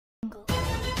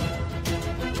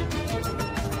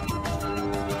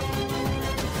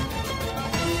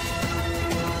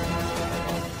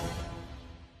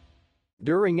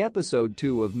During episode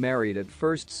 2 of Married at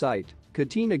First Sight,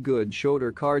 Katina Good showed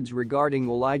her cards regarding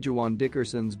Olajuwon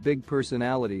Dickerson's big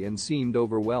personality and seemed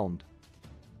overwhelmed.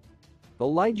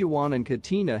 Olajuwon and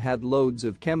Katina had loads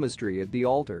of chemistry at the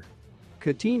altar.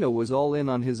 Katina was all in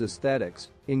on his aesthetics,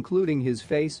 including his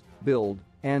face, build,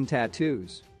 and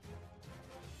tattoos.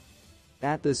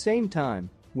 At the same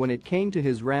time, when it came to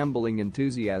his rambling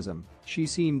enthusiasm, she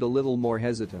seemed a little more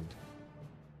hesitant.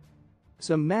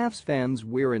 Some Mavs fans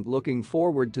weren't looking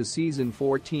forward to season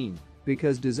 14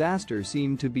 because disaster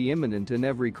seemed to be imminent in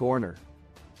every corner.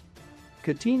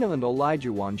 Katina and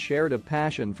Olajuwon shared a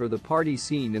passion for the party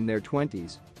scene in their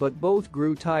 20s, but both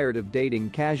grew tired of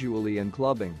dating casually and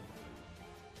clubbing.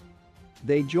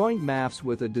 They joined Mavs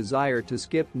with a desire to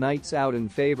skip nights out in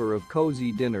favor of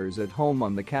cozy dinners at home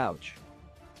on the couch.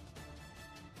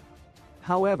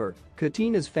 However,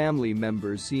 Katina's family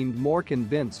members seemed more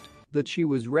convinced that she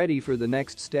was ready for the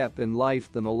next step in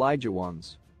life than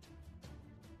Olajuwon's.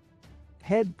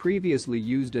 Had previously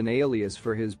used an alias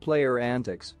for his player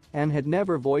antics and had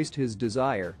never voiced his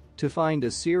desire to find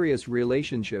a serious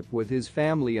relationship with his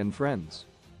family and friends.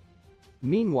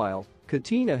 Meanwhile,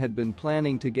 Katina had been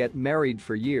planning to get married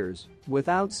for years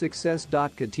without success.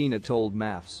 Katina told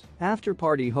Mavs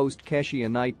after-party host Katina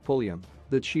Knight Pulliam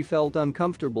that she felt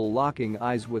uncomfortable locking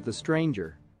eyes with a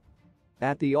stranger.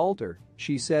 At the altar,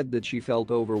 she said that she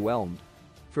felt overwhelmed.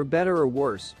 For better or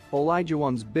worse,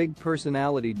 Olajuwon's big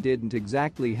personality didn't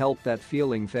exactly help that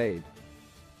feeling fade.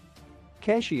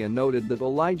 Katina noted that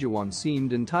Olajuwon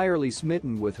seemed entirely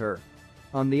smitten with her.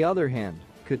 On the other hand,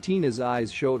 Katina's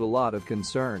eyes showed a lot of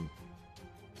concern.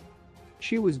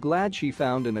 She was glad she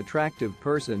found an attractive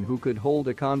person who could hold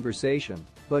a conversation,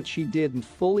 but she didn't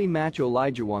fully match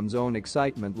Olajuwon's own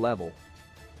excitement level.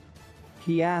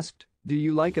 He asked, "Do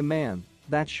you like a man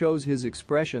that shows his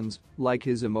expressions, like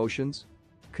his emotions?"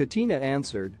 Katina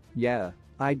answered, "Yeah,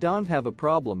 I don't have a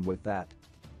problem with that."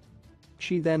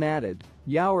 She then added,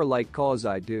 "You're like cause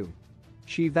I do."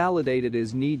 She validated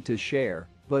his need to share,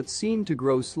 but seemed to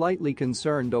grow slightly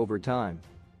concerned over time.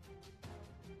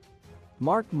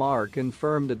 Mark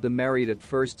confirmed at the Married at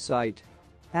First Sight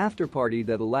after-party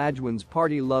that Olajuwon's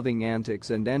party-loving antics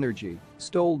and energy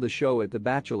stole the show at the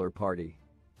bachelor party.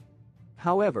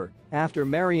 However, after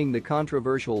marrying the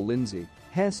controversial Lindsay,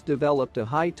 Hess developed a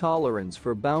high tolerance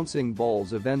for bouncing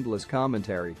balls of endless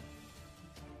commentary.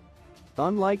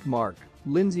 Unlike Mark,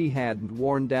 Lindsay hadn't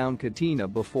worn down Katina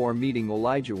before meeting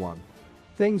Olajuwon.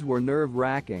 Things were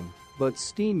nerve-wracking, but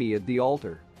steamy at the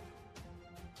altar.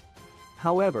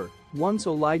 However, once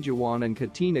Olajuwon and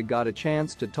Katina got a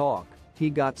chance to talk, he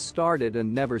got started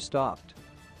and never stopped.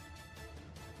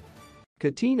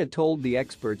 Katina told the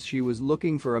experts she was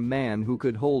looking for a man who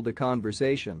could hold a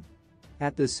conversation.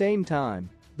 At the same time,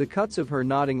 the cuts of her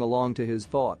nodding along to his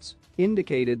thoughts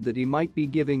indicated that he might be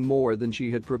giving more than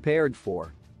she had prepared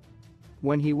for.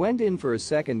 When he went in for a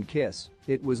second kiss,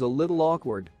 it was a little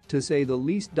awkward, to say the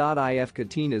least. If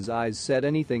Katina's eyes said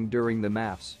anything during the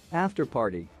Mavs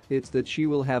after-party, it's that she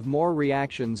will have more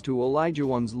reactions to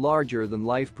Olajuwon's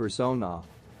larger-than-life persona.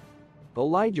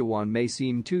 Olajuwon may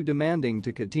seem too demanding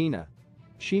to Katina.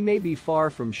 She may be far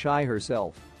from shy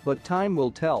herself, but time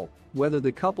will tell whether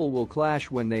the couple will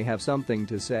clash when they have something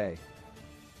to say.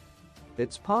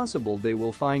 It's possible they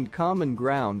will find common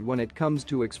ground when it comes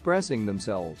to expressing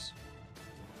themselves.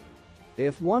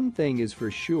 If one thing is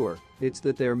for sure, it's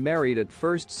that their Married at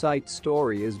First Sight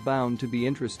story is bound to be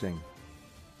interesting.